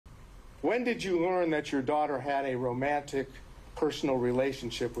when did you learn that your daughter had a romantic, personal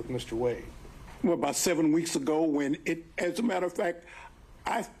relationship with Mr. Wade? Well, about 7 weeks ago, when it, as a matter of fact,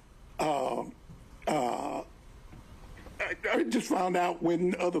 I just found out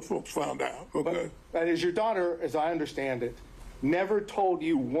when other folks found out. Okay. But that is, your daughter, as I understand it, never told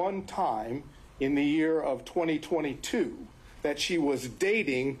you one time in the year of 2022 that she was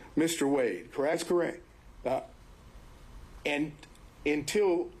dating Mr. Wade, correct? That's correct. And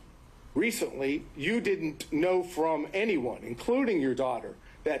until recently, you didn't know from anyone, including your daughter,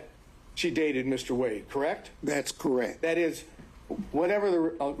 that she dated Mr. Wade, correct? That's correct. That is, whatever the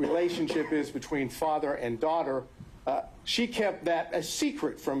relationship is between father and daughter, she kept that a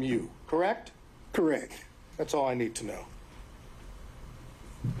secret from you, correct? Correct. That's all I need to know.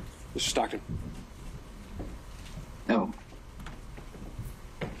 Mr. Stockton. No.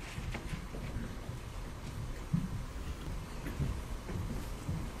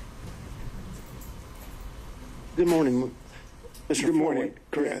 Good morning, Mr. Good morning.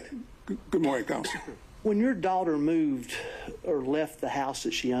 Floyd. Good morning, Counsel. When your daughter moved or left the house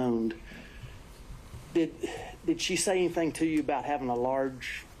that she owned, did she say anything to you about having a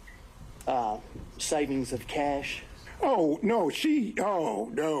large savings of cash? Oh, no,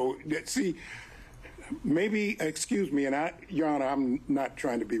 no. See, maybe, excuse me, and Your Honor, I'm not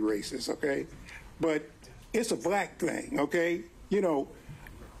trying to be racist, okay? But it's a black thing, okay? You know,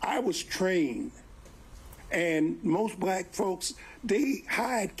 I was trained, and most black folks, they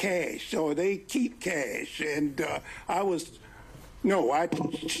hide cash or they keep cash. And I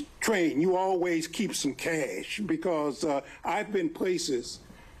trained, you always keep some cash, because I've been places,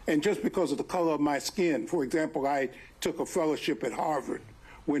 and just because of the color of my skin, for example, I took a fellowship at Harvard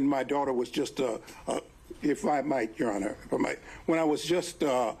when my daughter was just, if I might, Your Honor, if I might, when I was just,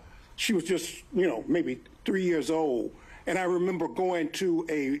 she was just, you know, maybe 3 years old. And I remember going to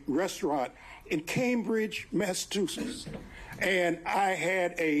a restaurant in Cambridge, Massachusetts, and I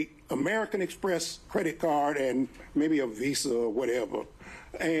had a American Express credit card and maybe a Visa or whatever.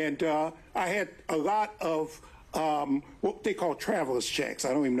 And I had a lot of what they call traveler's checks. I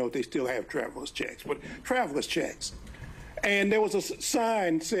don't even know if they still have traveler's checks, but traveler's checks. And there was a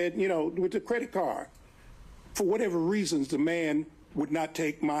sign said, you know, with the credit card, for whatever reasons, the man would not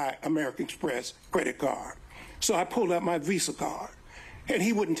take my American Express credit card. So I pulled out my Visa card, and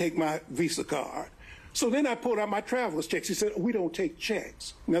he wouldn't take my Visa card. So then I pulled out my traveler's checks. He said, we don't take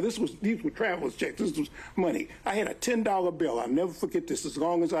checks. Now, these were traveler's checks. This was money. I had a $10 bill. I'll never forget this as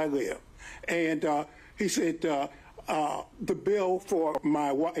long as I live. And he said, the bill for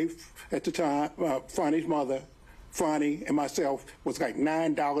my wife at the time, Fani's mother, Fani, and myself was like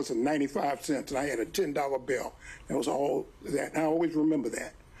 $9.95, and I had a $10 bill. That was all that. And I always remember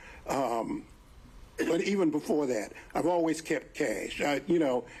that. But even before that, I've always kept cash, you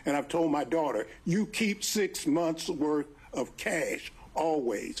know, and I've told my daughter, you keep 6 months worth of cash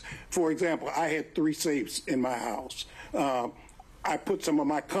always. For example, I had 3 safes in my house. I put some of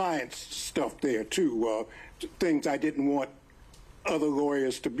my clients' stuff there too, things I didn't want other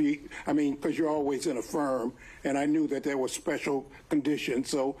lawyers to be, I mean, because you're always in a firm, and I knew that there were special conditions,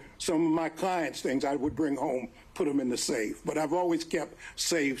 so some of my clients' things I would bring home, put them in the safe. But I've always kept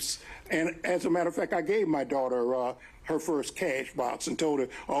safes, and as a matter of fact, I gave my daughter her first cash box and told her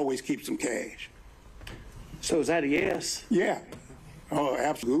always keep some cash. So is that a yes? Yeah, oh,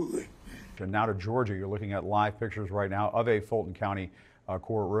 absolutely. And now to Georgia, you're looking at live pictures right now of a Fulton County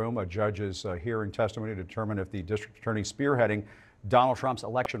courtroom. A judge is hearing testimony to determine if the district attorney spearheading Donald Trump's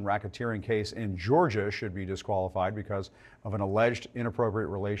election racketeering case in Georgia should be disqualified because of an alleged inappropriate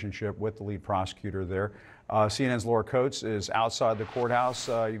relationship with the lead prosecutor there. CNN's Laura Coates is outside the courthouse.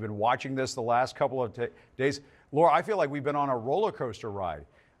 You've been watching this the last couple of days. Laura, I feel like we've been on a roller coaster ride.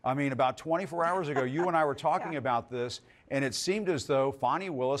 I mean, about 24 hours ago, you and I were talking about this, and it seemed as though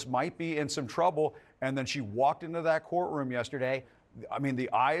Fani Willis might be in some trouble, and then she walked into that courtroom yesterday. I mean, the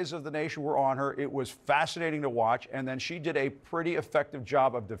eyes of the nation were on her. It was fascinating to watch, and then she did a pretty effective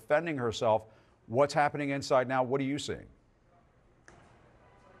job of defending herself. What's happening inside now? What are you seeing?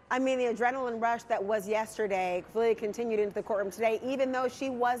 I mean, the adrenaline rush that was yesterday really continued into the courtroom today. Even though she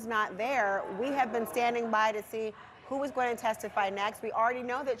was not there, we have been standing by to see who was going to testify next. We already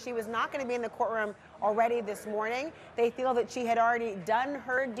know that she was not going to be in the courtroom already this morning. They feel that she had already done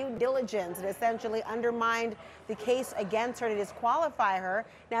her due diligence and essentially undermined the case against her to disqualify her.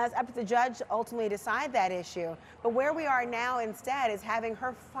 Now it's up to the judge to ultimately decide that issue. But where we are now instead is having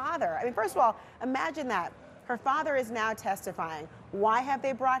her father. I mean, first of all, imagine that. Her father is now testifying. Why have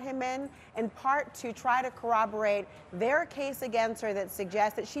they brought him in? In part to try to corroborate their case against her that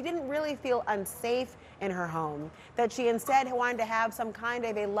suggests that she didn't really feel unsafe in her home, that she instead wanted to have some kind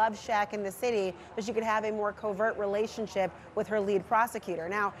of a love shack in the city so she could have a more covert relationship with her lead prosecutor.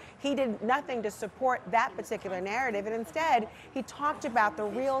 Now, he did nothing to support that particular narrative, and instead he talked about the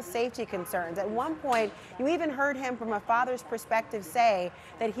real safety concerns. At one point, you even heard him from a father's perspective say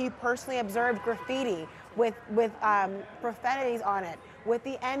that he personally observed graffiti with profanities on it, with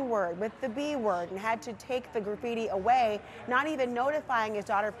the N-word, with the B-word, and had to take the graffiti away, not even notifying his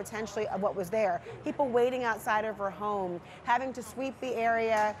daughter potentially of what was there. People waiting outside of her home, having to sweep the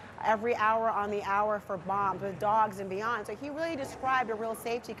area every hour on the hour for bombs with dogs and beyond. So he really described a real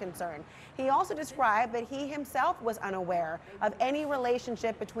safety concern. He also described that he himself was unaware of any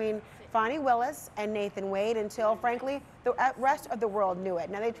relationship between Fani Willis and Nathan Wade until, frankly, the rest of the world knew it.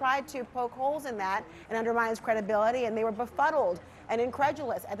 Now, they tried to poke holes in that and undermine his credibility, and they were befuddled and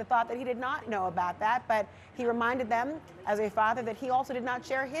incredulous at the thought that he did not know about that. But he reminded them, as a father, that he also did not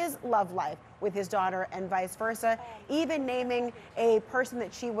share his love life with his daughter and vice versa, even naming a person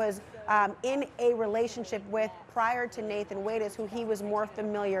that she was in a relationship with prior to Nathan Wade as who he was more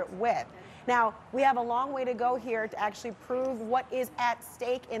familiar with. Now, we have a long way to go here to actually prove what is at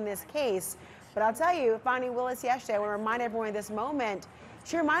stake in this case. But I'll tell you, Fani Willis yesterday, I want to remind everyone of this moment,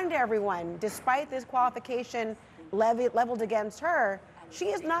 she reminded everyone, despite this qualification leveled against her, she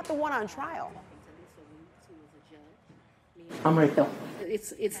is not the one on trial. I'm right there.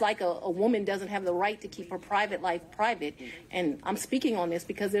 It's like a woman doesn't have the right to keep her private life private. And I'm speaking on this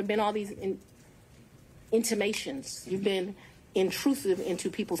because there have been all these intimations. You've been intrusive into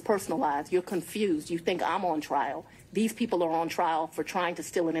people's personal lives. You're confused. You think I'm on trial. These people are on trial for trying to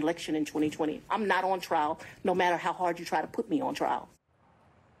steal an election in 2020. I'm not on trial, no matter how hard you try to put me on trial.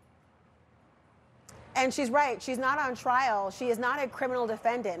 And she's right. She's not on trial. She is not a criminal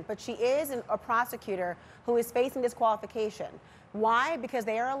defendant, but she is a prosecutor who is facing disqualification. Why? Because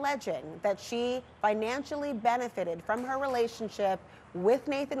they are alleging that she financially benefited from her relationship with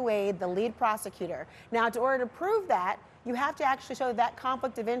Nathan Wade, the lead prosecutor. Now, in order to prove that, you have to actually show that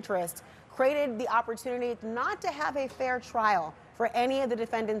conflict of interest created the opportunity not to have a fair trial for any of the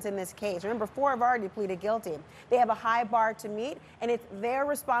defendants in this case. Remember, 4 have already pleaded guilty. They have a high bar to meet, and it's their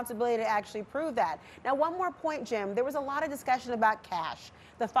responsibility to actually prove that. Now, one more point, Jim. There was a lot of discussion about cash.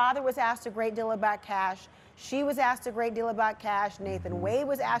 The father was asked a great deal about cash. She was asked a great deal about cash. Nathan Wade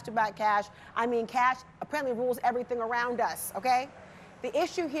was asked about cash. I mean, cash apparently rules everything around us, okay? The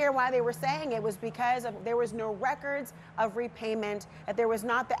issue here, why they were saying it, was because there was no records of repayment, that there was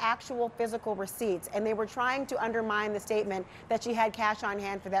not the actual physical receipts, and they were trying to undermine the statement that she had cash on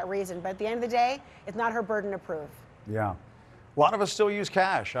hand for that reason. But at the end of the day, it's not her burden to prove. Yeah. A lot of us still use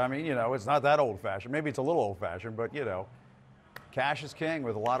cash. I mean, you know, it's not that old-fashioned. Maybe it's a little old-fashioned, but, you know, cash is king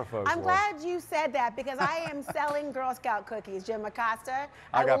with a lot of folks. I'm glad you said that because I am selling Girl Scout cookies, Jim Acosta.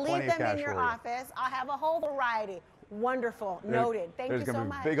 I will leave them in your office. I'll have a whole variety. Wonderful. Noted. Thank you so much. There's going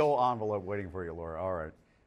to be a big old envelope waiting for you, Laura. All right.